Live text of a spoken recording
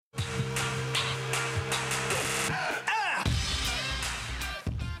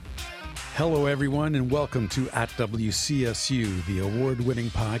Hello, everyone, and welcome to At WCSU, the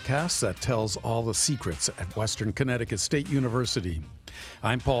award-winning podcast that tells all the secrets at Western Connecticut State University.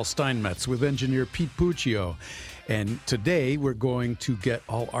 I'm Paul Steinmetz with engineer Pete Puccio, and today we're going to get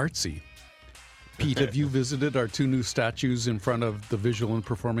all artsy. Pete, have you visited our two new statues in front of the Visual and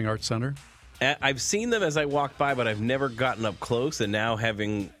Performing Arts Center? I've seen them as I walk by, but I've never gotten up close, and now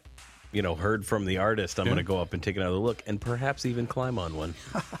having heard from the artist, I'm going to go up and take another look and perhaps even climb on one.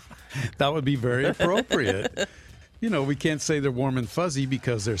 That would be very appropriate. We can't say they're warm and fuzzy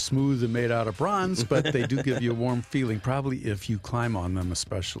because they're smooth and made out of bronze, but they do give you a warm feeling, probably if you climb on them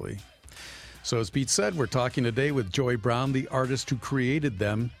especially. So as Pete said, we're talking today with Joy Brown, the artist who created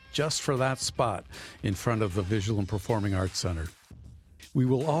them just for that spot in front of the Visual and Performing Arts Center. We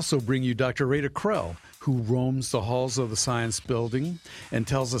will also bring you Dr. Rita Krell, who roams the halls of the Science Building and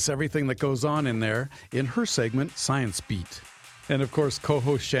tells us everything that goes on in there in her segment, Science Beat. And of course,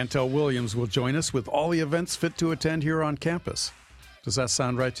 co-host Chantel Williams will join us with all the events fit to attend here on campus. Does that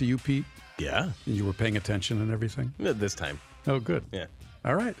sound right to you, Pete? Yeah. And you were paying attention and everything? This time. Oh, good. Yeah.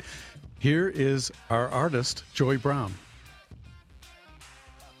 All right. Here is our artist, Joy Brown.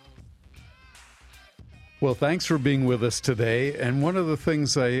 Well, thanks for being with us today. And one of the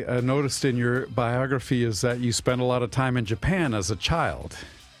things I noticed in your biography is that you spent a lot of time in Japan as a child.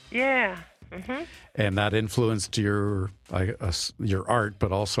 Yeah. Mm-hmm. And that influenced your art,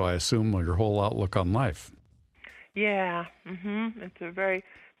 but also, I assume, your whole outlook on life. Yeah. Mm-hmm. It's a very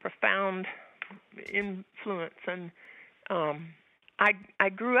profound influence. And I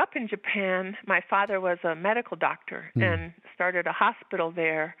grew up in Japan. My father was a medical doctor and started a hospital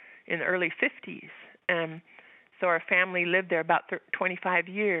there in the early 50s. And so our family lived there about 25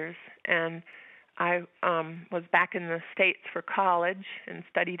 years. And I was back in the States for college and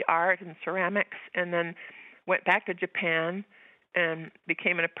studied art and ceramics, and then went back to Japan and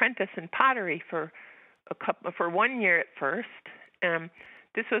became an apprentice in pottery for 1 year at first.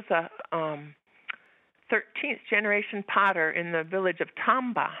 This was a 13th generation potter in the village of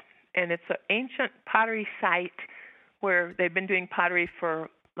Tamba, and it's an ancient pottery site where they've been doing pottery for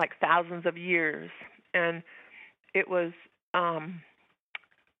like thousands of years. And it was a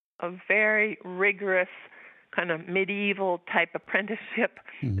very rigorous kind of medieval type apprenticeship.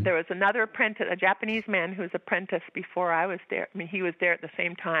 Mm-hmm. There was another apprentice, a Japanese man who was apprentice before I was there. I mean, he was there at the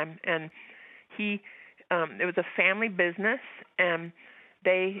same time, and it was a family business, and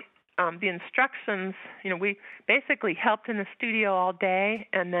the instructions, we basically helped in the studio all day,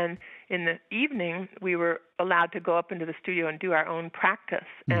 and then in the evening we were allowed to go up into the studio and do our own practice.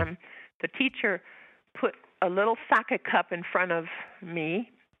 Mm-hmm. And the teacher put a little sake cup in front of me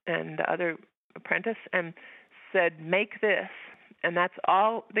and the other apprentice and said, "Make this." And that's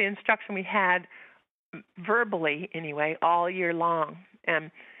all the instruction we had, verbally anyway, all year long. And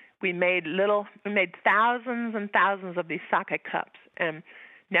we made thousands and thousands of these sake cups, and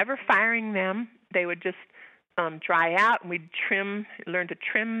never firing them. They would just dry out, and we'd learn to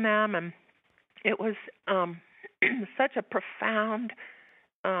trim them. And it was such a profound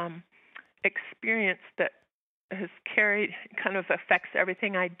experience that has kind of affects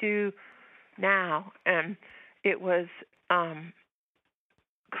everything I do now. And it was not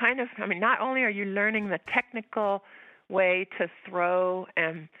only are you learning the technical way to throw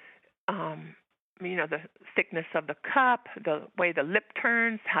and, the thickness of the cup, the way the lip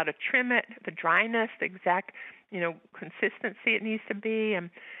turns, how to trim it, the dryness, the exact, consistency it needs to be.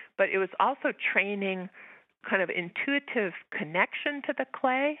 But it was also training kind of intuitive connection to the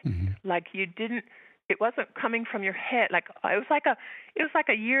clay. Mm-hmm. Like it wasn't coming from your head. Like it was like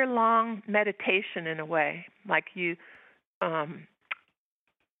a year-long meditation in a way. Like you kind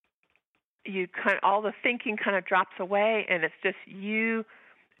of, all the thinking kind of drops away, and it's just you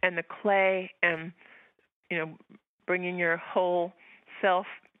and the clay, and bringing your whole self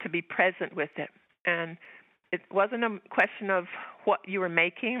to be present with it. And it wasn't a question of what you were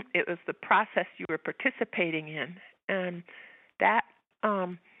making; it was the process you were participating in, and that.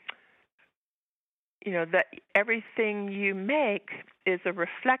 That everything you make is a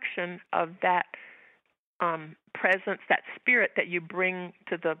reflection of that presence, that spirit that you bring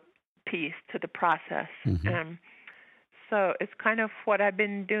to the piece, to the process. Mm-hmm. So it's kind of what I've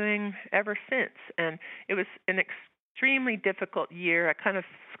been doing ever since. And it was an extremely difficult year. I kind of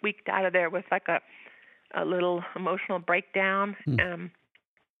squeaked out of there with like a little emotional breakdown.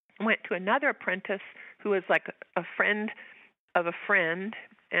 Went to another apprentice who was like a friend of a friend,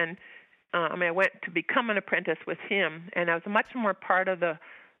 and I went to become an apprentice with him, and I was much more part of the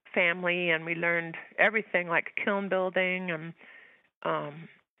family, and we learned everything like kiln building, and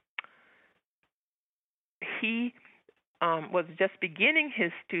he was just beginning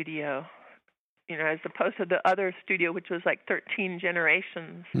his studio as opposed to the other studio, which was like 13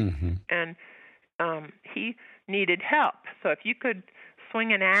 generations. Mm-hmm. And he needed help. So if you could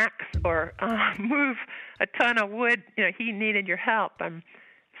swing an axe or move a ton of wood, he needed your help. And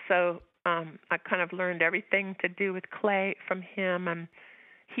so I kind of learned everything to do with clay from him. And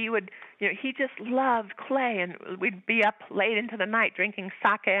he would, he just loved clay. And we'd be up late into the night drinking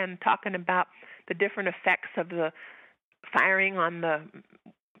sake and talking about the different effects of the firing on the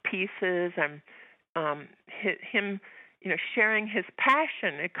pieces, and him, sharing his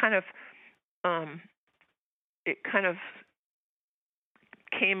passion. It kind of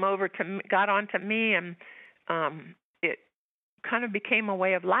came over to me, got onto me, and it kind of became a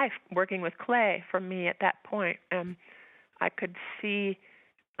way of life working with clay for me at that point. And I could feel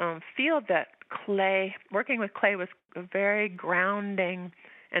that working with clay was a very grounding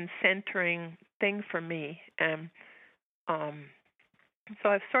and centering thing for me. And so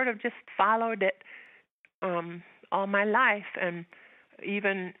I've sort of just followed it all my life. And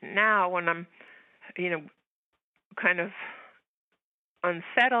even now when I'm, kind of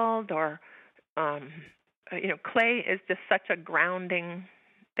unsettled or, clay is just such a grounding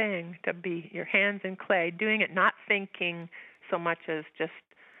thing, to be your hands in clay, doing it, not thinking so much as just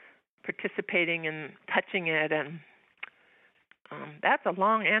participating and touching it. And that's a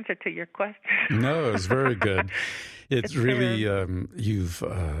long answer to your question. No, it's very good. It's really,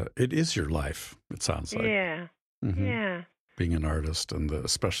 it is your life, it sounds like. Yeah. Mm-hmm. Yeah. Being an artist, and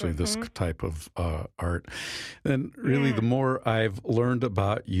especially this type of art. And really, the more I've learned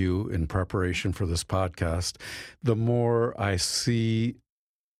about you in preparation for this podcast, the more I see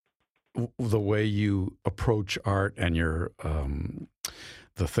the way you approach art and your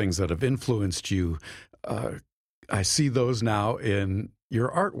the things that have influenced you. I see those now in your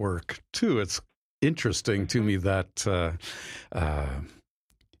artwork too. It's interesting to me that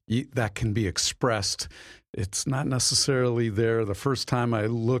that can be expressed. It's not necessarily there the first time I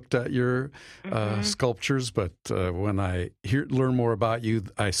looked at your sculptures, but when I learn more about you,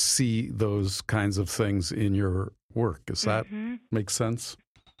 I see those kinds of things in your work. Does that make sense?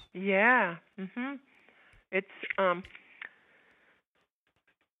 Yeah. It's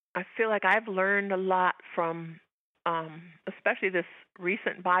I feel like I've learned a lot from especially this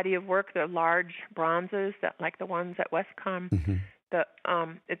recent body of work, the large bronzes, that like the ones at Westcom.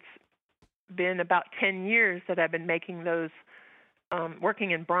 It's been about 10 years that I've been making those,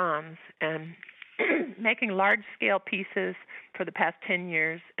 working in bronze and making large-scale pieces for the past 10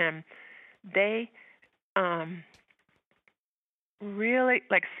 years. And they really,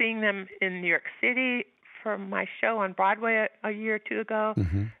 like seeing them in New York City for my show on Broadway a year or two ago,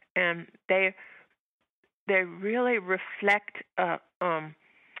 and they really reflect a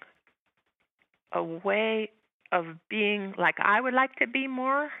way of being like I would like to be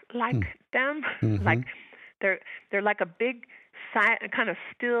more like them. Like they're like a big, kind of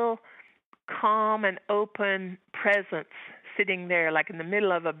still, calm and open presence sitting there, like in the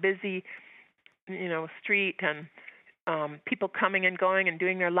middle of a busy, street, and people coming and going and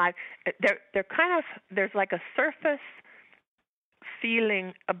doing their life. They're kind of, there's like a surface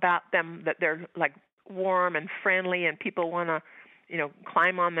feeling about them that they're like warm and friendly, and people want to,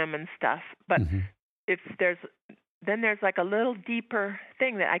 climb on them and stuff. But then there's like a little deeper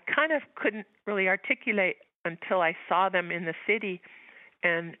thing that I kind of couldn't really articulate until I saw them in the city,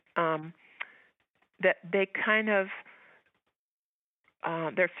 and that they kind of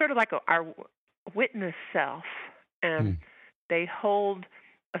they're sort of like our witness self, and they hold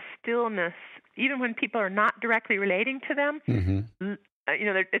a stillness even when people are not directly relating to them.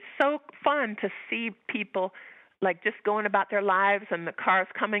 It's so fun to see people like just going about their lives, and the cars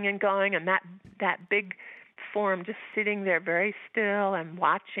coming and going, and that big form just sitting there very still and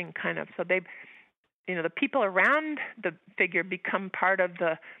watching, kind of. So they, the people around the figure become part of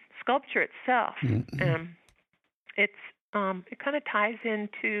the sculpture itself. And it kind of ties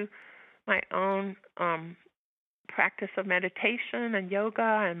into my own practice of meditation and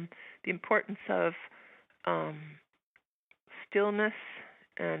yoga, and the importance of stillness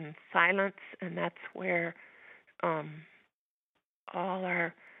and silence, and that's where all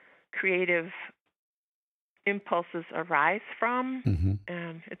our creative impulses arise from.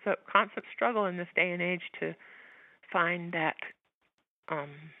 And it's a constant struggle in this day and age to find that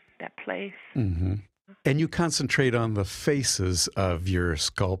place. And you concentrate on the faces of your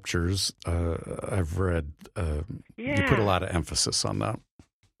sculptures. I've read you put a lot of emphasis on that.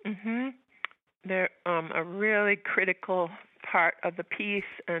 They're a really critical part of the piece,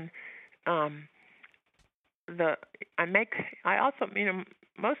 and I also,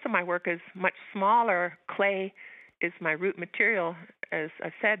 most of my work is much smaller. Clay is my root material, as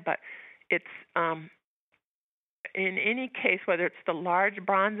I said, but it's in any case, whether it's the large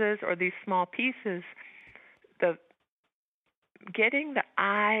bronzes or these small pieces, the getting the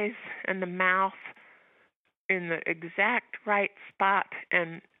eyes and the mouth in the exact right spot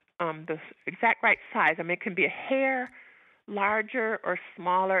and the exact right size. I mean, it can be a hair larger or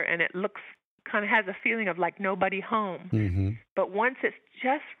smaller, and it looks kind of has a feeling of like nobody home. Mm-hmm. But once it's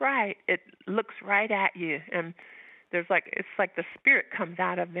just right, it looks right at you, and it's like the spirit comes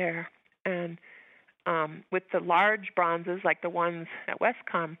out of there. And with the large bronzes, like the ones at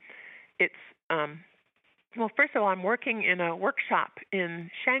Westcom, it's well, first of all, I'm working in a workshop in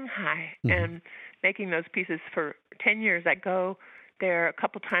Shanghai and making those pieces for 10 years. I go there a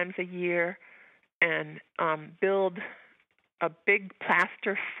couple times a year and build a big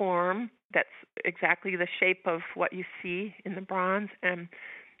plaster form that's exactly the shape of what you see in the bronze, and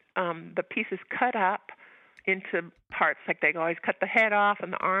the pieces cut up into parts. Like they always cut the head off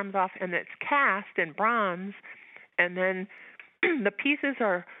and the arms off, and it's cast in bronze, and then the pieces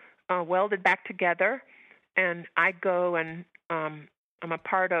are welded back together. And I go and I'm a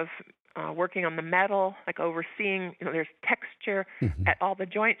part of working on the metal, like overseeing. There's texture at all the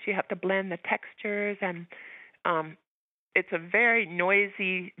joints. You have to blend the textures, and it's a very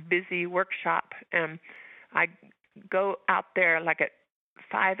noisy, busy workshop. And I go out there like at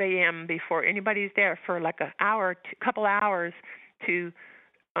 5 a.m. before anybody's there for like an hour, couple hours to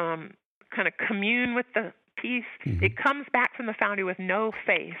kind of commune with the piece. It comes back from the foundry with no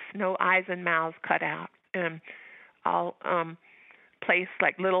face, no eyes and mouths cut out. And I'll place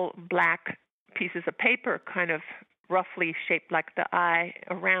like little black pieces of paper, kind of roughly shaped like the eye,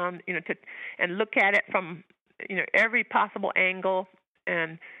 around, and look at it from, every possible angle.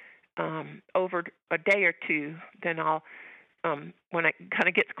 And over a day or two, then I'll, when it kind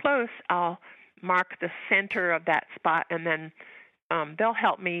of gets close, I'll mark the center of that spot, and then they'll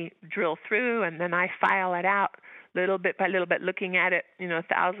help me drill through, and then I file it out little bit by little bit, looking at it,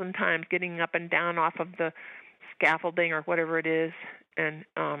 1,000 times, getting up and down off of the scaffolding or whatever it is, and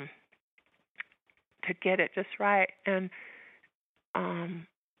to get it just right. And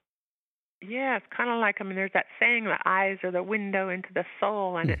yeah, it's kind of like, there's that saying, the eyes are the window into the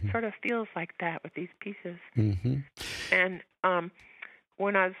soul, and it sort of feels like that with these pieces. And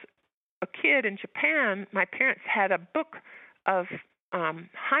when I was a kid in Japan, my parents had a book of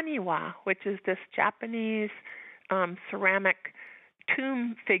haniwa, which is this Japanese ceramic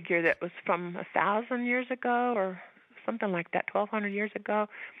tomb figure that was from 1,000 years ago or something like that, 1,200 years ago.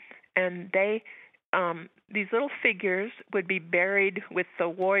 And they, these little figures would be buried with the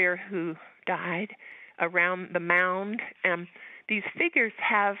warrior who died around the mound. And these figures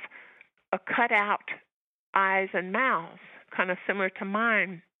have a cutout eyes and mouths, kind of similar to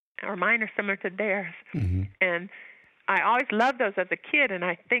mine, or mine are similar to theirs. And I always loved those as a kid, and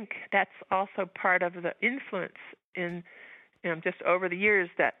I think that's also part of the influence in, just over the years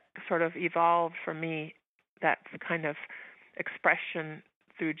that sort of evolved for me, that kind of expression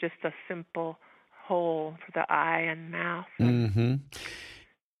through just a simple hole for the eye and mouth.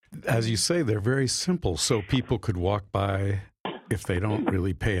 As you say, they're very simple, so people could walk by if they don't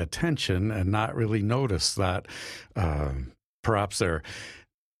really pay attention and not really notice that perhaps they're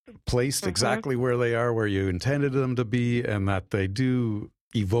placed exactly where they are, where you intended them to be, and that they do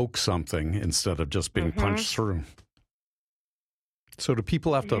evoke something instead of just being punched through. So do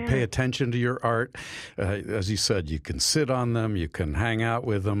people have to pay attention to your art? As you said, you can sit on them, you can hang out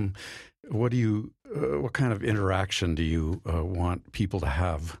with them. What kind of interaction do you want people to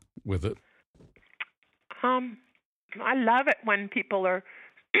have with it? I love it when people are,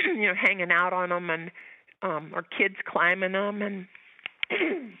 hanging out on them, and or kids climbing them, and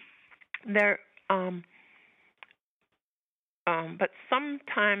they're. But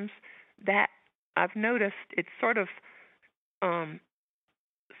sometimes that I've noticed, it's sort of.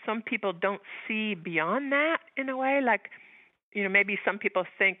 Some people don't see beyond that in a way. Like, maybe some people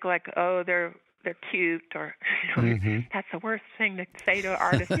think like, oh, they're cute, or that's the worst thing to say to an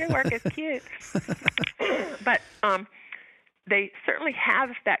artist. Your work is cute. But they certainly have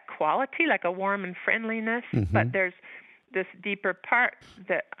that quality, like a warm and friendliness. But there's this deeper part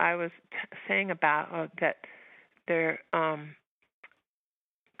that I was saying about that they're kind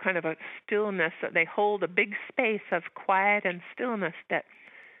of a stillness, that they hold a big space of quiet and stillness that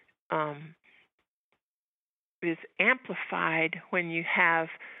is amplified when you have,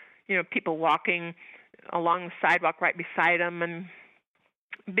 people walking along the sidewalk right beside them and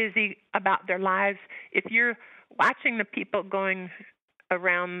busy about their lives. If you're watching the people going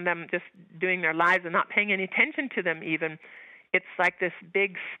around them, just doing their lives and not paying any attention to them even, it's like this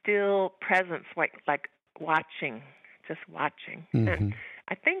big still presence, like watching, just watching. And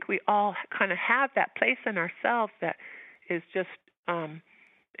I think we all kind of have that place in ourselves that is just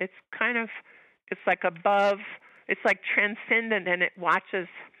it's kind of it's like above, it's like transcendent, and it watches,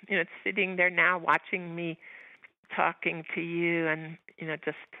 it's sitting there now watching me talking to you, and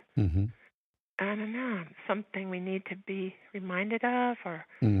just Mm-hmm. I don't know, something we need to be reminded of, or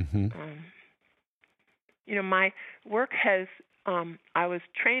Mm-hmm. my work has I was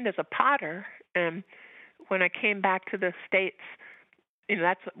trained as a potter, and when I came back to the States,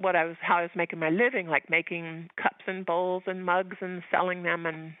 that's how I was making my living, like making cups and bowls and mugs and selling them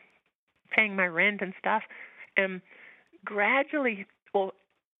and paying my rent and stuff. And gradually,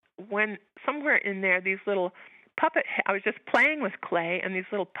 when somewhere in there, these little I was just playing with clay, and these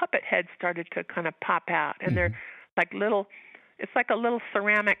little puppet heads started to kind of pop out, and they're like it's like a little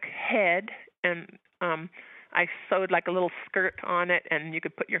ceramic head, and I sewed like a little skirt on it, and you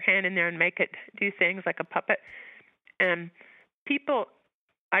could put your hand in there and make it do things like a puppet. And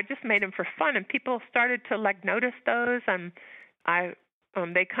I just made them for fun, and people started to like notice those, and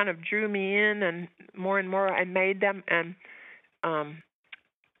they kind of drew me in, and more I made them, and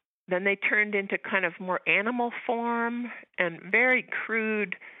then they turned into kind of more animal form and very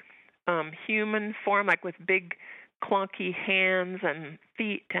crude human form, like with big clunky hands and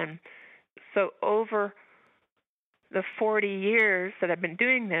feet. And so over the 40 years that I've been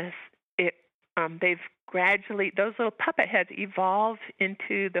doing this, they've gradually, those little puppet heads evolved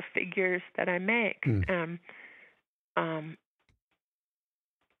into the figures that I make.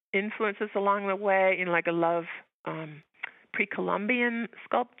 Influences along the way, like I love pre-Columbian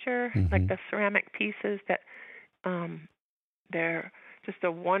sculpture, like the ceramic pieces that they're just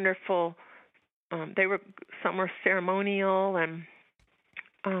a wonderful. Some were ceremonial, and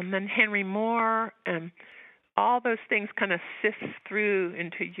then Henry Moore, and all those things kind of sift through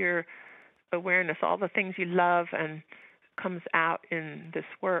into your awareness, all the things you love, and comes out in this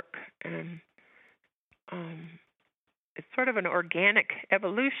work. And it's sort of an organic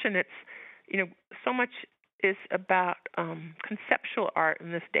evolution. It's, so much is about conceptual art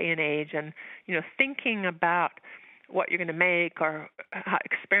in this day and age, and, thinking about what you're going to make, or how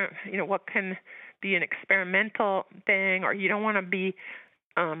what can be an experimental thing, or you don't want to be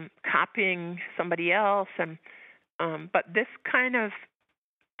copying somebody else. And but this kind of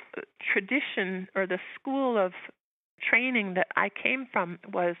tradition, or the school of training that I came from,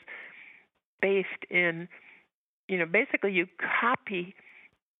 was based in, basically you copy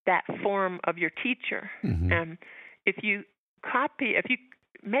that form of your teacher. And if you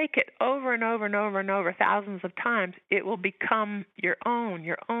make it over and over and over and over thousands of times, it will become your own.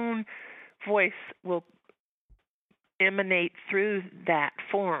 Your own voice will emanate through that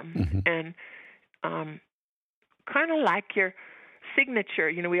form. And kind of like your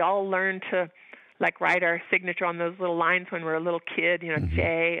signature, we all learn to write our signature on those little lines when we're a little kid,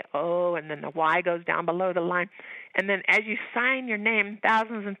 J, O, and then the Y goes down below the line. And then as you sign your name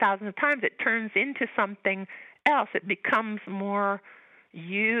thousands and thousands of times, it turns into something else. It becomes more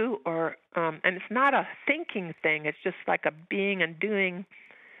you, and it's not a thinking thing. It's just like a being and doing.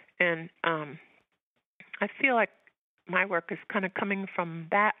 And I feel like my work is kind of coming from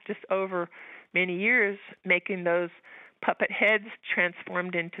that, just over many years, making those puppet heads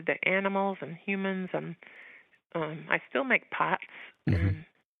transformed into the animals and humans, and I still make pots, and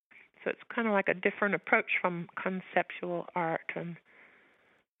so it's kind of like a different approach from conceptual art.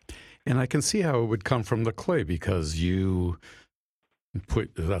 And I can see how it would come from the clay, because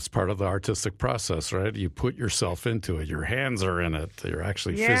that's part of the artistic process, right? You put yourself into it. Your hands are in it. You're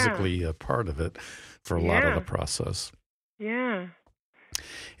actually physically a part of it for a lot of the process. Yeah.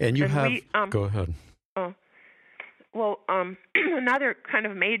 And go ahead. Oh. Well, another kind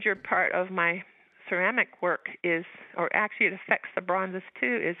of major part of my ceramic work is, or actually it affects the bronzes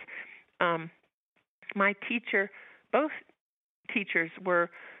too, is my both teachers were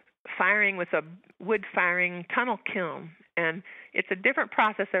firing with a wood-firing tunnel kiln. And it's a different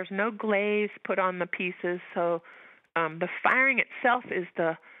process. There's no glaze put on the pieces. So the firing itself is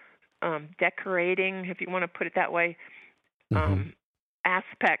the decorating, if you want to put it that way,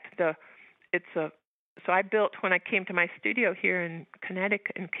 aspect. So I built, when I came to my studio here in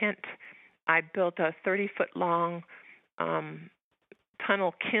Connecticut, in Kent, I built a 30-foot long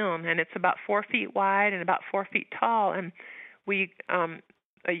tunnel kiln, and it's about 4 feet wide and about 4 feet tall. And we,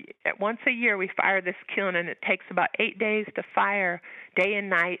 once a year, we fire this kiln, and it takes about 8 days to fire, day and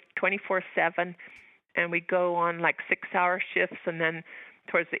night, 24/7. And we go on 6-hour shifts, and then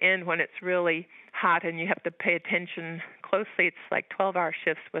towards the end, when it's really hot and you have to pay attention closely, it's 12-hour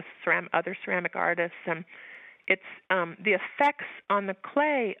shifts with other ceramic artists. And it's the effects on the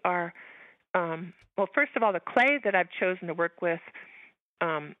clay are, well, first of all, the clay that I've chosen to work with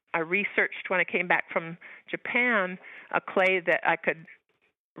I researched when I came back from Japan a clay that I could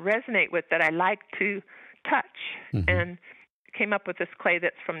resonate with, that I like to touch, and came up with this clay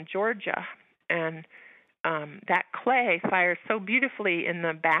that's from Georgia. And that clay fires so beautifully in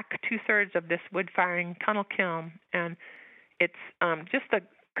the back 2/3 of this wood-firing tunnel kiln. And it's just the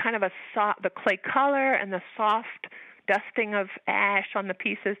kind of the clay color and the soft dusting of ash on the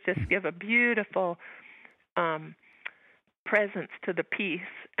pieces just give a beautiful presence to the piece.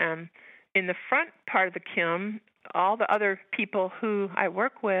 And in the front part of the kiln, all the other people who I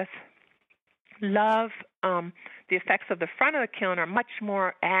work with love the effects of the front of the kiln are much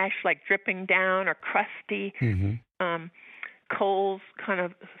more ash, like dripping down, or crusty, coals kind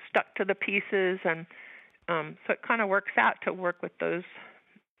of stuck to the pieces. And so it kind of works out to work with those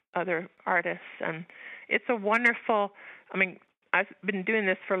other artists. And it's a wonderful, I've been doing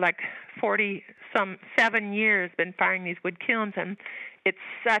this for like 7 years, been firing these wood kilns, and it's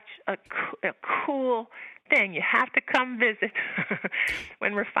such a cool thing. You have to come visit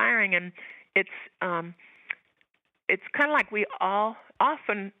when we're firing. And it's kind of like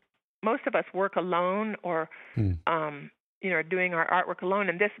most of us work alone, or doing our artwork alone,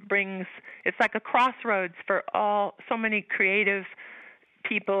 and it's like a crossroads for so many creative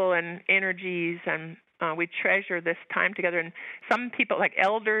people and energies, and we treasure this time together. And some people, like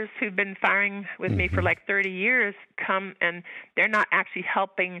elders who've been firing with me for like 30 years, come, and they're not actually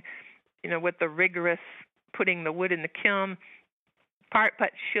helping, with the rigorous putting the wood in the kiln part,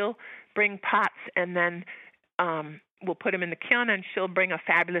 but she'll bring pots, and then we'll put them in the kiln, and she'll bring a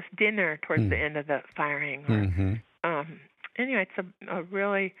fabulous dinner towards the end of the firing. Anyway, it's a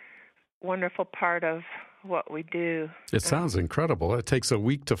really wonderful part of what we do. It sounds incredible. It takes a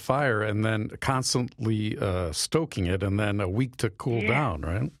week to fire, and then constantly stoking it, and then a week to cool down,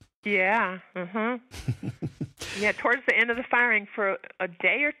 right? Yeah. Yeah, towards the end of the firing, for a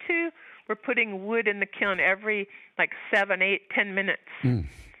day or two, we're putting wood in the kiln every like 7, 8, 10 minutes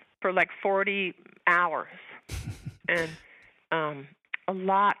for like 40 hours. And a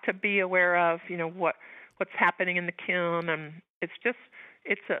lot to be aware of, what's happening in the kiln. And it's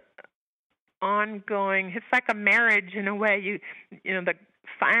a ongoing, it's like a marriage in a way. The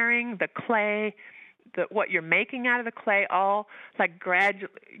firing, the clay, what you're making out of the clay, all like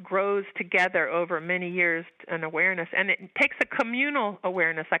gradually grows together over many years, an awareness. And it takes a communal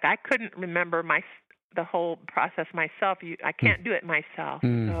awareness. Like I couldn't remember the whole process myself. I can't do it myself.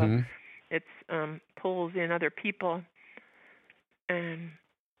 So it's pulls in other people. And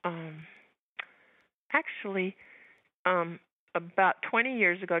actually, about 20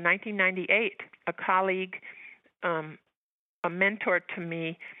 years ago, 1998, a colleague, a mentor to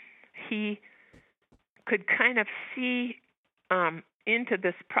me, he could kind of see into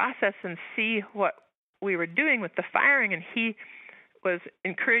this process and see what we were doing with the firing, and he was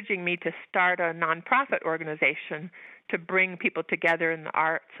encouraging me to start a nonprofit organization to bring people together in the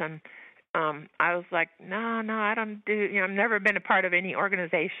arts. And I was like, no, I don't do. I've never been a part of any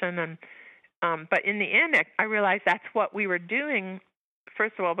organization. And but in the end, I realized that's what we were doing.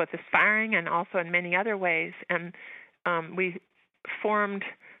 First of all, with this firing, and also in many other ways. And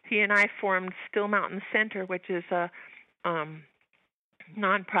he and I formed Still Mountain Center, which is a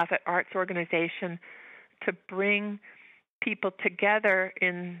nonprofit arts organization to bring people together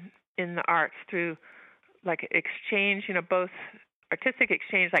in the arts through like exchange, both artistic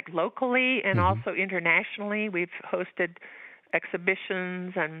exchange, like locally and also internationally. We've hosted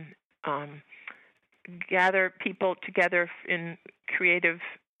exhibitions and gather people together in creative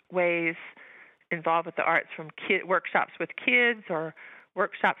ways involved with the arts, from workshops with kids, or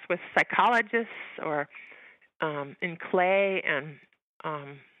workshops with psychologists, or in clay. And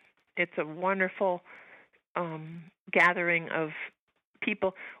it's a wonderful gathering of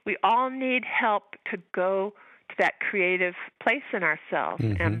people. We all need help to go to that creative place in ourselves.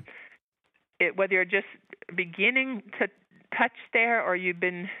 And whether you're just beginning to touch there or you've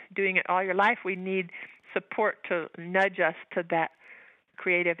been doing it all your life, we need support to nudge us to that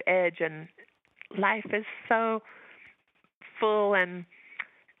creative edge. And life is so full and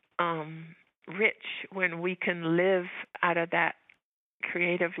rich when we can live out of that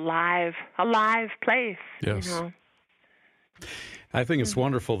creative, alive place. Yes. I think it's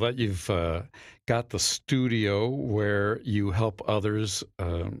wonderful that you've got the studio where you help others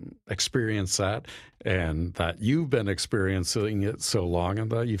experience that, and that you've been experiencing it so long, and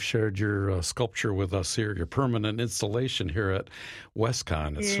that you've shared your sculpture with us here, your permanent installation here at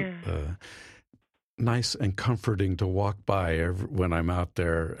WestCon. It's nice and comforting to walk by when I'm out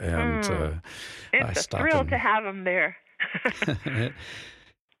there, and it's a thrill to have them there.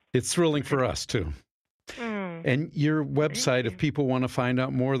 It's thrilling for us, too. And your website, if people want to find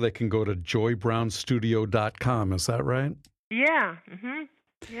out more, they can go to joybrownstudio.com. Is that right? Yeah.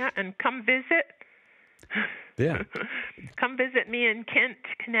 Yeah, and come visit. Yeah. Come visit me in Kent,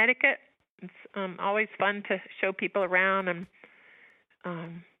 Connecticut. It's always fun to show people around, and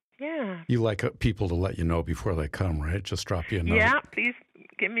yeah. You like people to let you know before they come, right? Just drop you a note. Yeah, please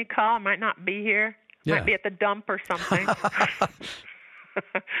give me a call. I might not be here. Yeah. Might be at the dump or something.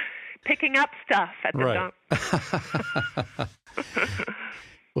 Picking up stuff at the dump.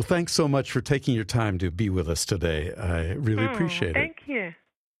 Well, thanks so much for taking your time to be with us today. I really appreciate it. Thank you.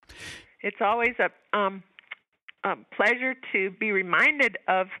 It's always a pleasure to be reminded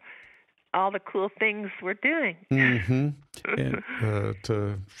of all the cool things we're doing. And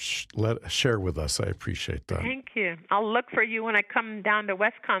to share with us, I appreciate that. Thank you. I'll look for you when I come down to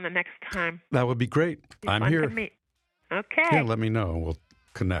WestCon the next time. That would be great. I'm fun here. To meet. Okay. Yeah, let me know. We'll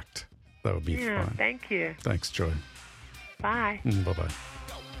connect. That would be fun. Thank you. Thanks, Joy. Bye. Bye-bye.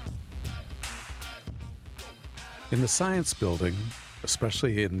 In the science building,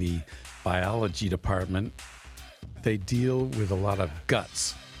 especially in the biology department, they deal with a lot of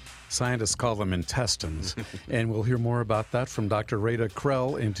guts. Scientists call them intestines. And we'll hear more about that from Dr. Rheta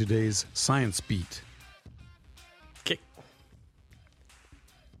Krell in today's Science Beat. Okay.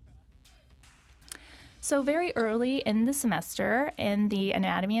 So very early in the semester, in the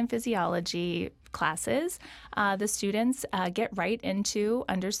anatomy and physiology classes, the students get right into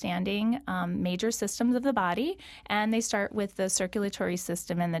understanding major systems of the body, and they start with the circulatory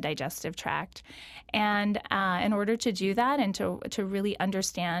system and the digestive tract. And in order to do that and to really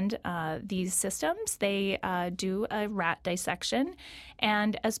understand these systems, they do a rat dissection.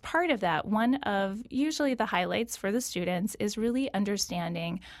 And as part of that, one of usually the highlights for the students is really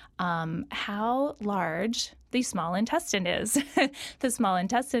understanding how large the small intestine is. The small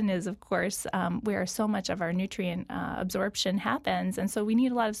intestine is, of course, where so much of our nutrient absorption happens, and so we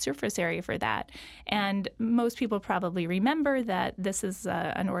need a lot of surface area for that. And most people probably remember that this is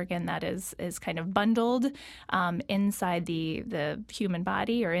an organ that is kind of bundled inside the human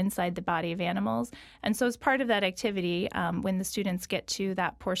body or inside the body of animals. And so as part of that activity, when the students get to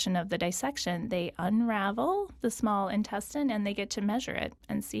that portion of the dissection, they unravel the small intestine and they get to measure it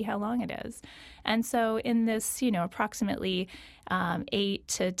and see how long it is. And so in this, approximately 8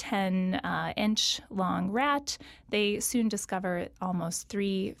 to 10 inch long rat, they soon discover almost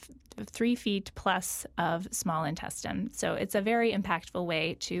 3 feet plus of small intestine. So it's a very impactful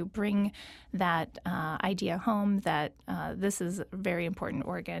way to bring that idea home that this is a very important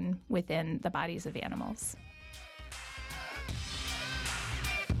organ within the bodies of animals.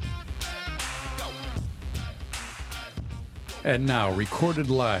 And now,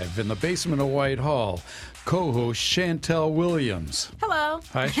 recorded live in the basement of Whitehall, co-host Chantel Williams. Hello.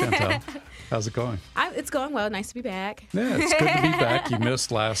 Hi, Chantel. How's it going? It's going well. Nice to be back. Yeah, it's good to be back. You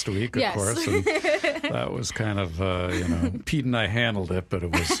missed last week, of Yes. course. And that was kind of, Pete and I handled it, but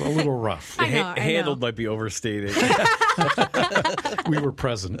it was a little rough. I know. Handled might be overstated. We were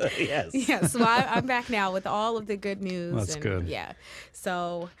present. Yes. Yes. Well, I'm back now with all of the good news. That's good. Yeah.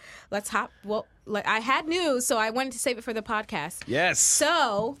 So let's hop. Well, I had news, so I wanted to save it for the podcast. Yes.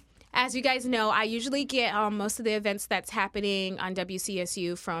 So, as you guys know, I usually get most of the events that's happening on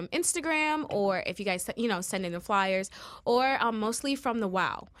WCSU from Instagram, or if you guys, send in the flyers, or mostly from the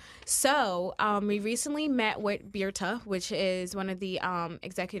WOW. So, we recently met with Birta, which is one of the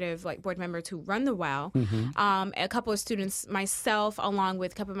executive board members who run the WOW. Mm-hmm. A couple of students, myself, along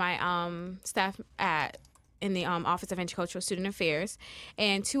with a couple of my staff in the Office of Intercultural Student Affairs,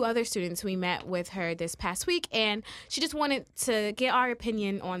 and 2 other students. We met with her this past week, and she just wanted to get our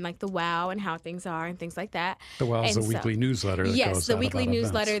opinion on the WOW and how things are and things like that. The WOW is a weekly newsletter that yes, goes the out weekly about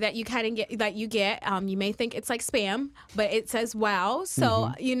newsletter events. that you kind of get, that you get. You may think it's like spam, but it says WOW.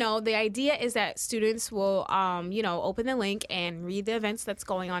 So, the idea is that students will, open the link and read the events that's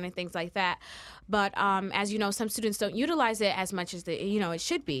going on and things like that. But as you know, some students don't utilize it as much as it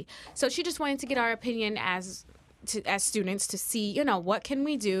should be. So she just wanted to get our opinion as students to see, what can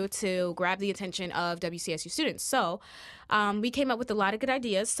we do to grab the attention of WCSU students. So we came up with a lot of good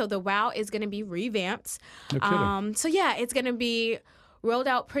ideas. So the WOW is going to be revamped. No kidding. It's going to be rolled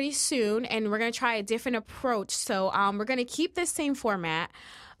out pretty soon, and we're going to try a different approach. So we're going to keep the same format,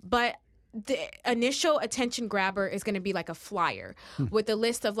 but the initial attention grabber is going to be like a flyer with a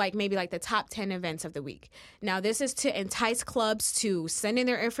list of like maybe like the top 10 events of the week. Now, this is to entice clubs to send in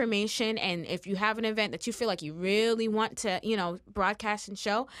their information. And if you have an event that you feel like you really want to, broadcast and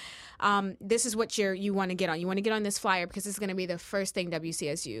show, this is what you want to get on. You want to get on this flyer because it's going to be the first thing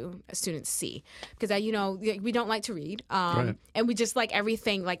WCSU students see. Because, we don't like to read. Right. And we just like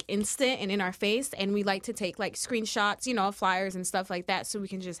everything like instant and in our face. And we like to take like screenshots, of flyers and stuff like that so we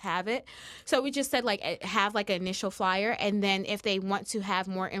can just have it. So we just said like have like an initial flyer, and then if they want to have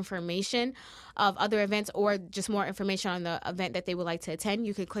more information of other events or just more information on the event that they would like to attend,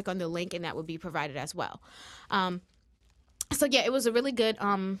 you could click on the link and that would be provided as well. So yeah, it was a really good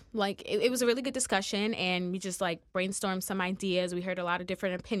it was a really good discussion, and we just like brainstormed some ideas. We heard a lot of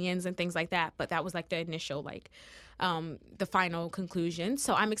different opinions and things like that, but that was like the initial the final conclusion.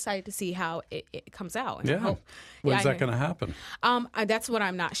 So I'm excited to see how it comes out. And Yeah. When's that going to happen? That's what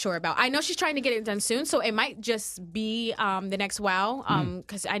I'm not sure about. I know she's trying to get it done soon, so it might just be the next WOW,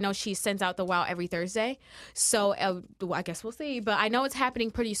 because I know she sends out the WOW every Thursday. So I guess we'll see. But I know it's happening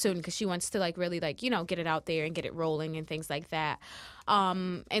pretty soon because she wants to like really like, get it out there and get it rolling and things like that.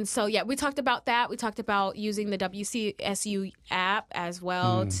 And so, yeah, we talked about that. We talked about using the WCSU app as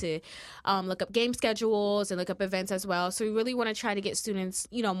well to look up game schedules and look up events as well. So we really want to try to get students,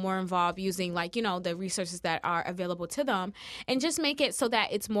 more involved using like, the resources that are available to them and just make it so that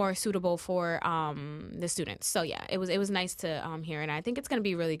it's more suitable for the students. So, yeah, it was nice to hear, and I think it's going to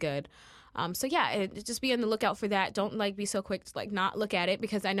be really good. So, yeah, just be on the lookout for that. Don't be so quick to not look at it,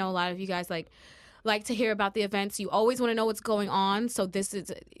 because I know a lot of you guys like to hear about the events. You always want to know what's going on. So this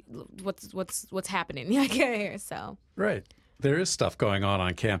is what's happening here. So right. There is stuff going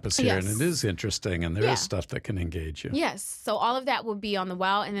on campus here, Yes. and it is interesting, and there is stuff that can engage you. Yes. So all of that will be on the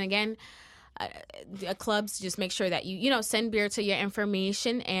WOW. And then again, clubs, just make sure that you send beer to your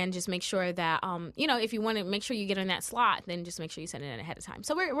information, and just make sure that if you want to make sure you get in that slot, then just make sure you send it in ahead of time.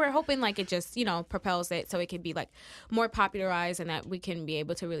 So we're hoping it just propels it so it can be more popularized, and that we can be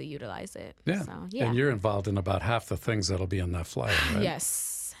able to really utilize it. Yeah. So, yeah. And you're involved in about half the things that'll be on that flyer, right?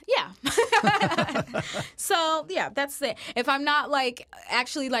 Yes. Yeah. So, yeah, that's it. If I'm not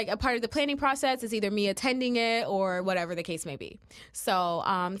actually a part of the planning process, it's either me attending it or whatever the case may be. So,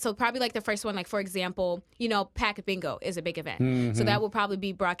 probably the first one, for example, Packet Bingo is a big event. Mm-hmm. So that will probably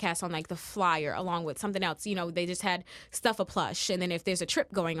be broadcast on the flyer along with something else. They just had Stuff a Plush, and then if there's a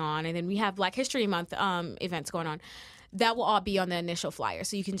trip going on, and then we have Black History Month events going on, that will all be on the initial flyer.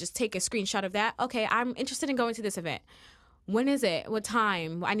 So you can just take a screenshot of that. Okay, I'm interested in going to this event. When is it? What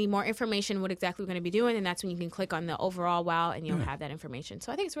time? I need more information, what exactly we're going to be doing. And that's when you can click on the overall WOW, and you'll have that information.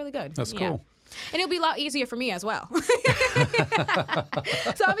 So I think it's really good. That's cool. And it'll be a lot easier for me as well. So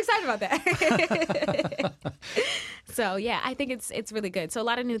I'm excited about that. So, yeah, I think it's really good. So a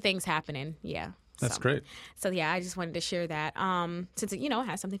lot of new things happening. Yeah. That's great. So, yeah, I just wanted to share that since it,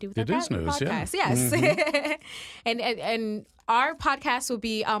 has something to do with It is news, podcast. yeah. Yes. Mm-hmm. And our podcast will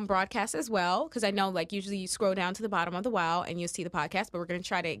be broadcast as well, because I know usually you scroll down to the bottom of the WOW and you'll see the podcast, but we're going to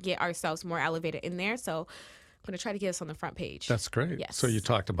try to get ourselves more elevated in there. So I'm going to try to get us on the front page. That's great. Yes. So you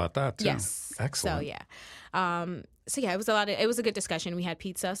talked about that too. Yes. Excellent. So, yeah. It was a good discussion. We had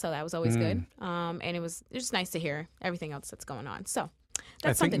pizza, so that was always good. And it was just nice to hear everything else that's going on. So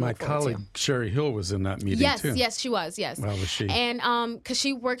that's I think something my to look forward colleague Sherry Hill was in that meeting too. Yes, she was. Yes. Well, was she? And because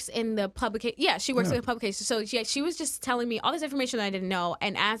she works in the publication. Yeah, she works in the publication. So she was just telling me all this information that I didn't know.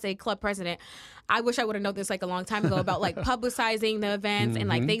 And as a club president, I wish I would have known this a long time ago about publicizing the events and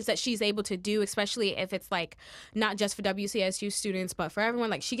things that she's able to do, especially if it's not just for WCSU students, but for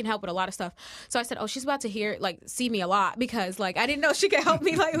everyone. She can help with a lot of stuff. So I said, oh, she's about to see me a lot, because I didn't know she could help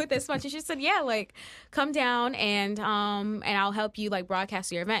me with this much. And she said, yeah, come down and I'll help you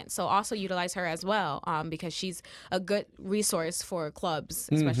broadcast your event. So also utilize her as well, because she's a good resource for clubs,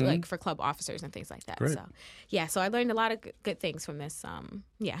 especially for club officers and things like that. Great. So yeah, so I learned a lot of good things from this.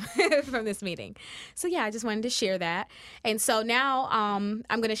 From this meeting. So yeah, I just wanted to share that. And so now I'm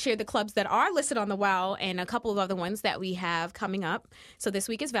going to share the clubs that are listed on the WOW and a couple of other ones that we have coming up. So this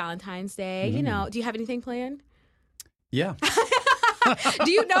week is Valentine's Day. Do you have anything planned? Yeah.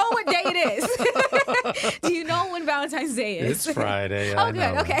 Do you know what day it is? Do you know when Valentine's Day is? It's Friday. Oh,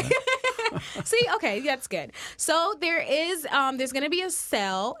 good. Okay. See, okay, that's good. So there's going to be a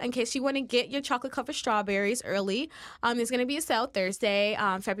sale in case you want to get your chocolate covered strawberries early. There's going to be a sale Thursday,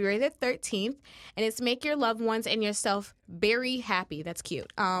 February the 13th, and it's Make Your Loved Ones and Yourself Berry Happy. That's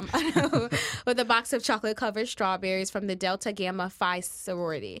cute. With a box of chocolate-covered strawberries from the Delta Gamma Phi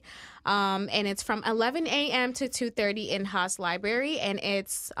sorority. And it's from 11 a.m. to 2:30 in Haas Library. And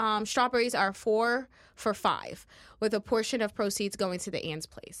it's strawberries are 4 for $5, with a portion of proceeds going to the Ann's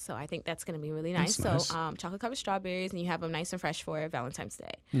Place. So I think that's going to be really nice. That's So nice. chocolate-covered strawberries, and you have them nice and fresh for Valentine's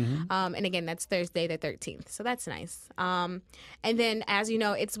Day. And again, that's Thursday the 13th. So that's nice. And then, as you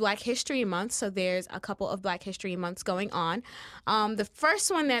know, it's Black History Month. So there's a couple of Black History Months going on. The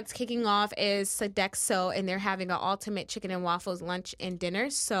first one that's kicking off is Sodexo, and they're having an ultimate chicken and waffles lunch and dinner.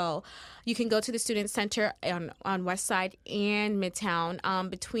 So you can go to the Student Center on West Side and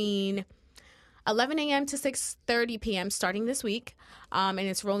Midtown between 11 a.m. to 6:30 p.m. starting this week, and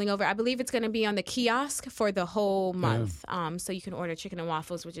it's rolling over. I believe it's going to be on the kiosk for the whole month, so you can order chicken and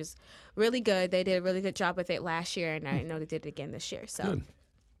waffles, which is really good. They did a really good job with it last year, and I know they did it again this year. So, Good.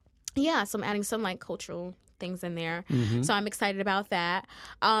 Yeah, so I'm adding some like cultural things in there. So I'm excited about that.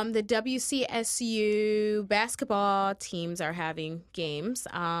 The WCSU basketball teams are having games,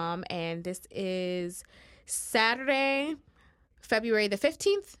 and this is Saturday, February the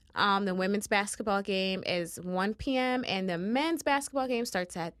 15th. The women's basketball game is 1 p.m. and the men's basketball game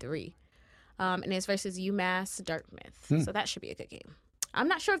starts at 3. And it's versus UMass Dartmouth. So that should be a good game. I'm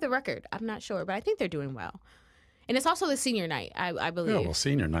not sure of the record. I'm not sure, but I think they're doing well. And it's also the senior night, I believe. Yeah, well,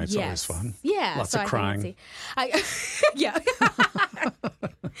 senior night's always Yes. fun. Yeah. Lots so of I crying. think yeah.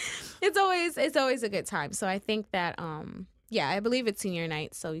 It's always a good time. So I think that I believe it's senior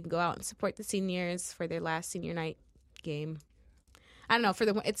night. So you can go out and support the seniors for their last senior night game. I don't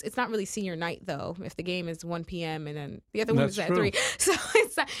know. It's not really senior night though. If the game is 1 p.m. and then the other one is That's at true. 3, so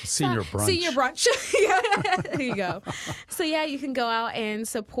it's not, Senior brunch. Senior brunch. Yeah, there you go. So yeah, you can go out and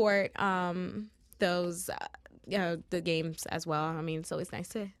support those. The games as well. I mean, it's always nice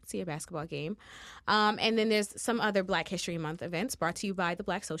to see a basketball game. And then there's some other Black History Month events brought to you by the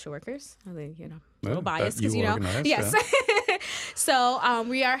Black Social Workers. I mean, a little Well, biased that because you organized, yes. yeah. So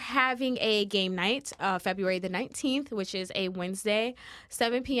we are having a game night February the 19th, which is a Wednesday,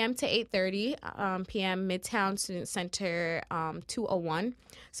 7 p.m. to 8:30 p.m. Midtown Student Center 201.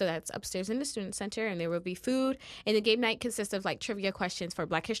 So that's upstairs in the Student Center, and there will be food. And the game night consists of like trivia questions for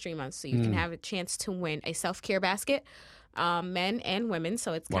Black History Month, so you can have a chance to win a self-care basket, men and women.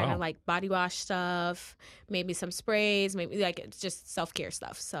 So it's kind Wow. of like body wash stuff, maybe some sprays, maybe like it's just self-care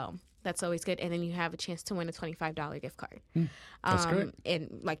stuff. So that's always good. And then you have a chance to win a $25 gift card. That's great.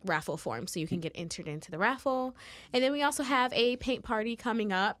 In like raffle form, so you can get entered into the raffle. And then we also have a paint party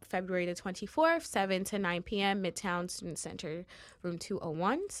coming up February the 24th, 7 to 9 p.m. Midtown Student Center, room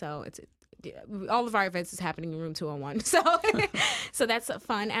 201. So it's all of our events is happening in room 201. So that's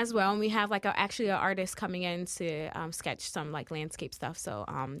fun as well. And we have like actually an artist coming in to sketch some like landscape stuff. So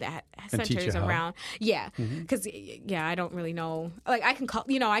that And teach you centers how. around. Yeah, because I don't really know. Like I can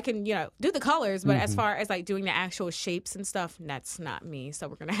do the colors, but as far as like doing the actual shapes and stuff, that's not me. So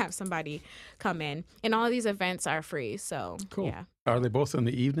we're gonna have somebody come in, and all of these events are free. So Cool. yeah. Are they both in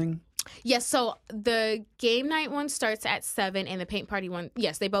the evening? Yes, so the game night one starts at 7 and the paint party one,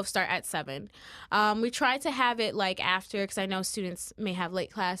 yes, they both start at 7. We tried to have it like after, because I know students may have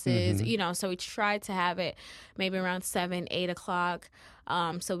late classes, so we tried to have it maybe around 7, 8 o'clock,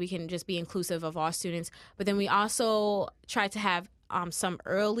 so we can just be inclusive of all students. But then we also tried to have some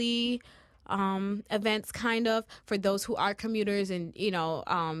early events kind of for those who are commuters and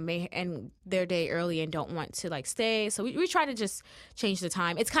may end their day early and don't want to like stay. So we try to just change the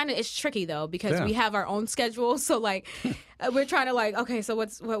time. It's tricky though because we have our own schedule. So like we're trying to like, okay, so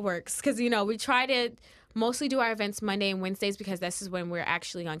what works? Because we try to mostly do our events Monday and Wednesdays because this is when we're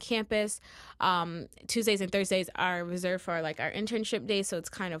actually on campus. Tuesdays and Thursdays are reserved for like our internship days, so it's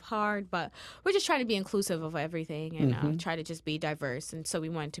kind of hard, but we're just trying to be inclusive of everything and try to just be diverse. And so we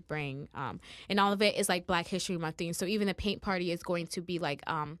wanted to bring, and all of it is like Black History Month theme. So even the paint party is going to be like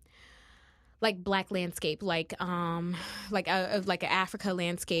Black landscape, like an Africa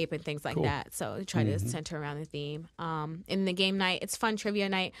landscape and things like that. So we try to center around the theme. In the game night, it's fun trivia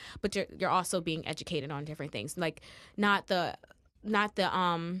night, but you're also being educated on different things, like not the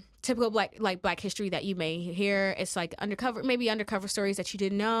typical Black history that you may hear. It's like undercover stories that you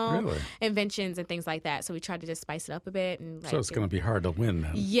didn't know, Really? inventions and things like that. So we try to just spice it up a bit and So it's going to be hard to win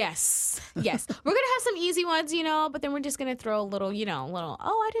then. Yes. We're going to have some easy ones, but then we're just going to throw a little, oh,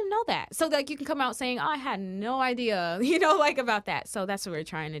 I didn't know that. So like you can come out saying, oh, I had no idea, about that. So that's what we're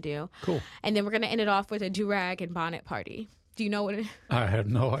trying to do. Cool. And then we're going to end it off with a do-rag and bonnet party. Do you know what it is? I had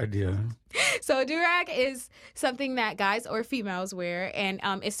no idea. So a do-rag is something that guys or females wear, and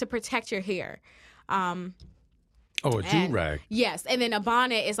it's to protect your hair. Oh, a do-rag. Yes, and then a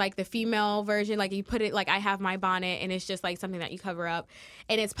bonnet is like the female version. Like you put it, like I have my bonnet, and it's just like something that you cover up,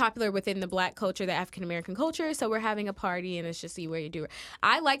 and it's popular within the Black culture, the African American culture. So we're having a party, and it's just see where you do it.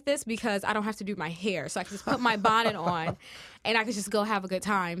 I like this because I don't have to do my hair, so I can just put my bonnet on, and I can just go have a good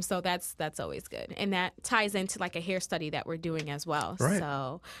time. So that's always good, and that ties into like a hair study that we're doing as well. Right.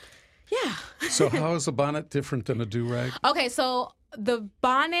 So, yeah. So how is a bonnet different than a do-rag? Okay, so the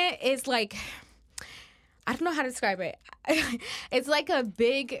bonnet is like, I don't know how to describe it. It's like a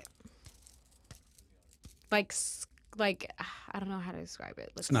big, like I don't know how to describe it.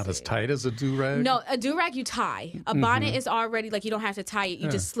 It's not as tight as a do-rag? No, a do-rag you tie. A bonnet is already, like, you don't have to tie it. You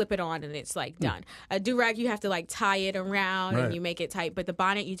just slip it on and it's, like, done. A do-rag, you have to, like, tie it around and you make it tight. But the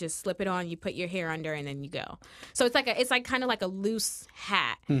bonnet, you just slip it on, you put your hair under, and then you go. So it's like kind of like a loose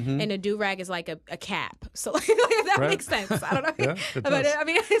hat. And a do-rag is like a cap. So, like, if that makes sense. I don't know. Yeah, it But, does. I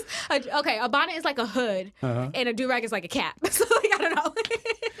mean, okay, a bonnet is like a hood, and a do-rag is like a cap. So, like, I don't know.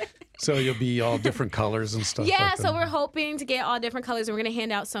 So you'll be all different colors and stuff Yeah, like that. so we're hoping to get all different colors, and we're going to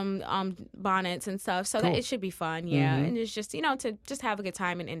hand out some bonnets and stuff, so that it should be fun, and it's just, to just have a good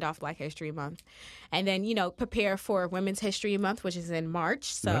time and end off Black History Month. And then, prepare for Women's History Month, which is in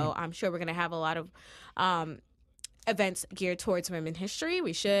March, so I'm sure we're going to have a lot of events geared towards women history.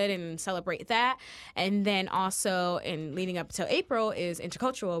 We should, and celebrate that. And then also, in leading up to April, is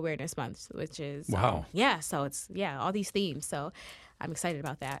Intercultural Awareness Month, which is... Wow. So it's, all these themes, so... I'm excited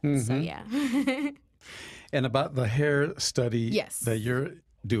about that. So, yeah. And about the hair study Yes. that you're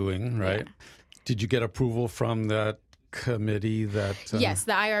doing, right? Yeah. Did you get approval from that committee that... Yes,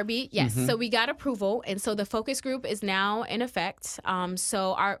 the IRB. Yes. So we got approval. And so the focus group is now in effect.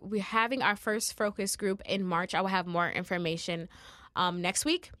 So we're having our first focus group in March. I will have more information next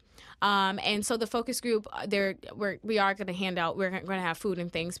week. And so the focus group, we are going to hand out, we're going to have food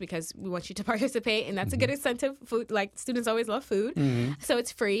and things because we want you to participate, and that's a good incentive. Food, like, students always love food, so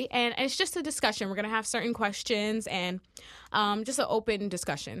it's free, and it's just a discussion. We're going to have certain questions and just an open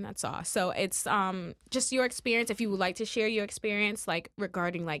discussion. That's all. So it's just your experience. If you would like to share your experience, like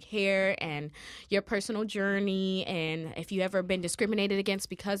regarding like hair and your personal journey, and if you ever been discriminated against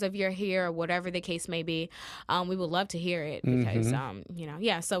because of your hair or whatever the case may be, we would love to hear it because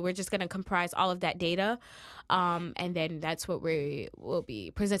So we're just going to comprise all of that data, and then that's what we will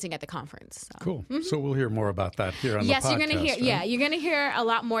be presenting at the conference. So. Cool. So we'll hear more about that here on the podcast. Yes, you're going to hear. Right? Yeah, you're going to hear a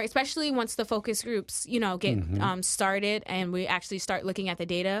lot more, especially once the focus groups, get started and we actually start looking at the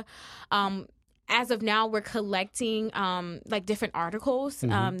data. As of now, we're collecting like different articles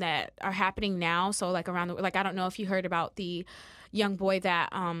that are happening now. So like around I don't know if you heard about the young boy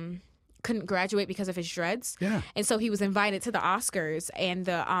that couldn't graduate because of his dreads. Yeah. And so he was invited to the Oscars, and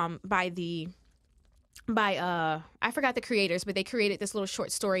I forgot the creators, but they created this little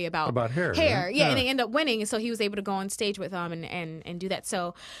short story about hair. Right? Yeah, and they end up winning, and so he was able to go on stage with them and do that.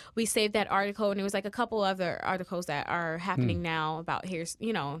 So we saved that article, and it was like a couple other articles that are happening now about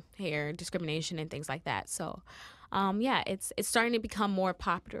hair discrimination and things like that. So it's starting to become more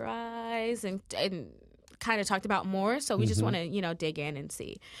popularized and kind of talked about more. So we just want to dig in and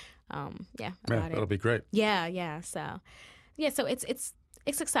see about it. That'll be great. Yeah. So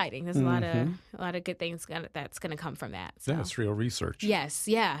it's exciting. There's a lot of good things that's going to come from that. So. Yeah, it's real research. Yes,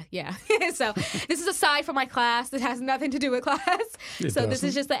 yeah. So this is aside from my class. It has nothing to do with class. This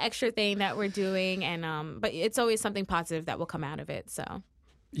is just the extra thing that we're doing, and but it's always something positive that will come out of it. So.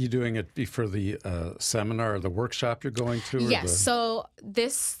 You doing it for the seminar or the workshop you're going to? Yes. So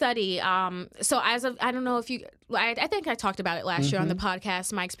this study, so as of, I don't know if you, I think I talked about it last year on the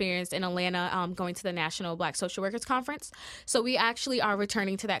podcast, my experience in Atlanta going to the National Black Social Workers Conference. So we actually are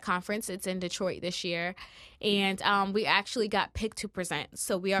returning to that conference. It's in Detroit this year. And we actually got picked to present.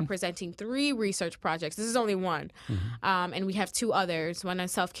 So we are presenting 3 research projects. This is only one. And we have 2 others, one on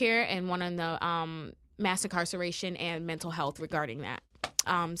self-care and one on the mass incarceration and mental health regarding that.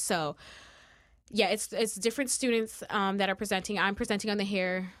 It's different students that are presenting. I'm presenting on the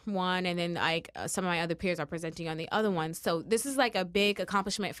hair one, and then some of my other peers are presenting on the other one. So this is like a big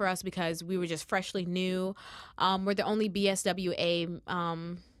accomplishment for us because we were just freshly new. We're the only BSWA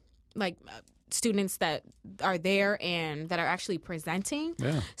students that are there and that are actually presenting.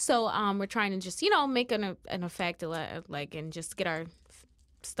 Yeah. So we're trying to just make an effect, and just get our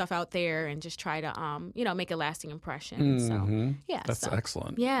stuff out there and just try to make a lasting impression. So that's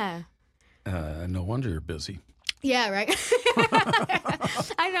excellent. Yeah. No wonder you're busy. Yeah, right.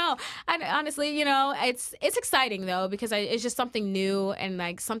 I know. And honestly, it's exciting though because it's just something new and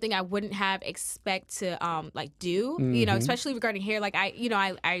like something I wouldn't have expect to do. Especially regarding hair. Like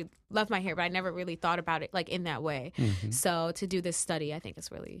I love my hair, but I never really thought about it like in that way. So to do this study, I think is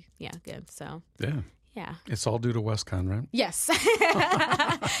really good. So Yeah. It's all due to WestCon, right? Yes.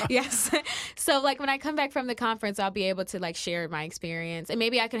 Yes. So like when I come back from the conference, I'll be able to like share my experience, and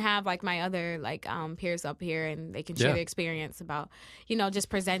maybe I can have like my other like peers up here, and they can share Yeah. their experience about, you know, just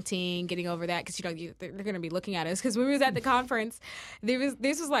presenting, getting over that, because they're going to be looking at us. Because when we was at the conference,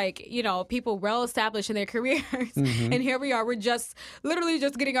 this was like, you know, people well established in their careers, and here we are, we're just literally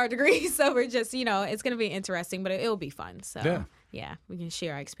just getting our degrees. So we're just, you know, it's going to be interesting, but it'll be fun. So yeah, we can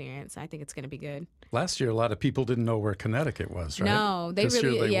share our experience. I think it's going to be good. Last year, a lot of people didn't know where Connecticut was, right? No, they This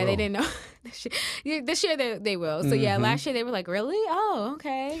really, year they will. didn't know. This year they will. So yeah, last year they were like, really? Oh,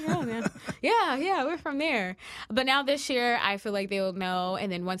 okay. Oh, yeah, we're from there. But now this year, I feel like they will know. And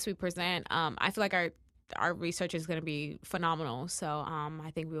then once we present, I feel like our research is going to be phenomenal. So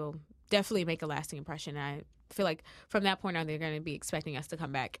I think we'll definitely make a lasting impression. I feel like from that point on, they're going to be expecting us to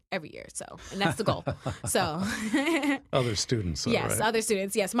come back every year. So, and that's the goal. So, Other students, though, yes, right? other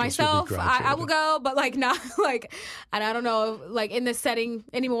students. Yes, you'll be myself, I will graduating. go, but like not like, and I don't know, like in this setting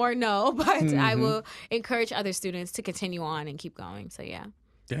anymore. No, but I will encourage other students to continue on and keep going. So yeah.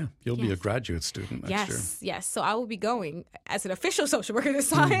 Yeah, you'll be a Yes. graduate student next year. Yes. So I will be going as an official social worker this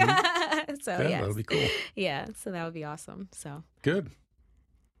time. So Yeah, yes. that'll be cool. Yeah. So that would be awesome. So Good.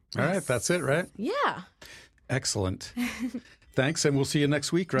 All right, that's it, right? yeah. Excellent. Thanks, and we'll see you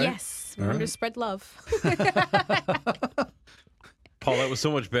next week, right? Yes. All Remember right. to spread love. Paul, that was so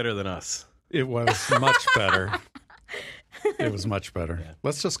much better than us. It was much better. It was much better.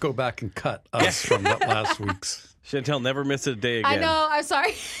 Let's just go back and cut us from that last week's. Chantel never missed a day again. I know. I'm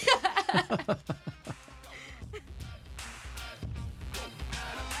sorry.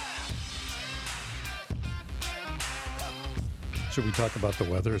 Should we talk about the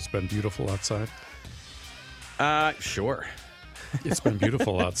weather? It's been beautiful outside. Sure. It's been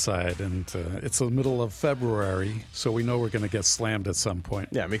beautiful outside, and it's the middle of February, so we know we're going to get slammed at some point.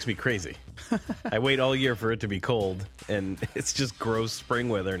 Yeah, it makes me crazy. I wait all year for it to be cold, and it's just gross spring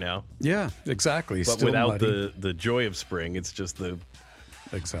weather now. Yeah, exactly. But Still without muddy. the joy of spring, it's just the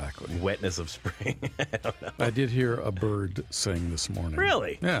Exactly. wetness of spring. I don't know. I did hear a bird sing this morning.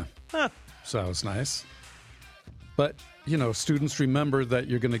 Really? Yeah. Huh. So that was nice. But, you know, students, remember that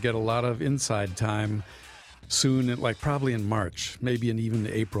you're going to get a lot of inside time soon, like probably in March, maybe in even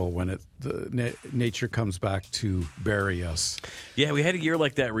April, when nature comes back to bury us. Yeah, we had a year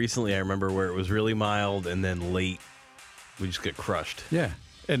like that recently, I remember, where it was really mild, and then late, we just get crushed. Yeah.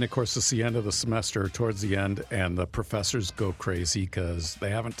 And, of course, it's the end of the semester, towards the end, and the professors go crazy because they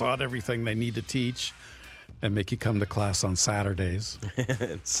haven't taught everything they need to teach and make you come to class on Saturdays.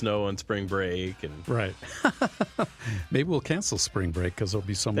 And snow on spring break. And Right. Maybe we'll cancel spring break because there'll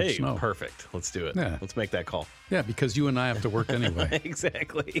be so much hey, snow. perfect. Let's do it. Yeah. Let's make that call. Yeah, because you and I have to work anyway.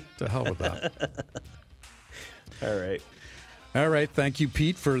 Exactly. To hell with that. All right. All right. Thank you,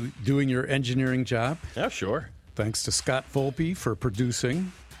 Pete, for doing your engineering job. Yeah, sure. Thanks to Scott Volpe for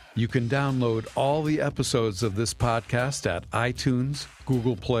producing. You can download all the episodes of this podcast at iTunes,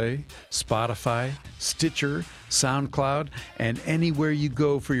 Google Play, Spotify, Stitcher, SoundCloud, and anywhere you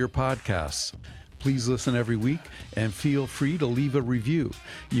go for your podcasts. Please listen every week and feel free to leave a review.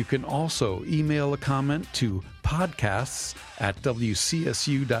 You can also email a comment to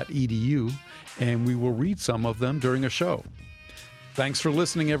podcasts@wcsu.edu, and we will read some of them during a show. Thanks for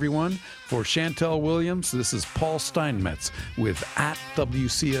listening, everyone. For Chantel Williams, this is Paul Steinmetz with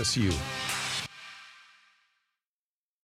 @WCSU.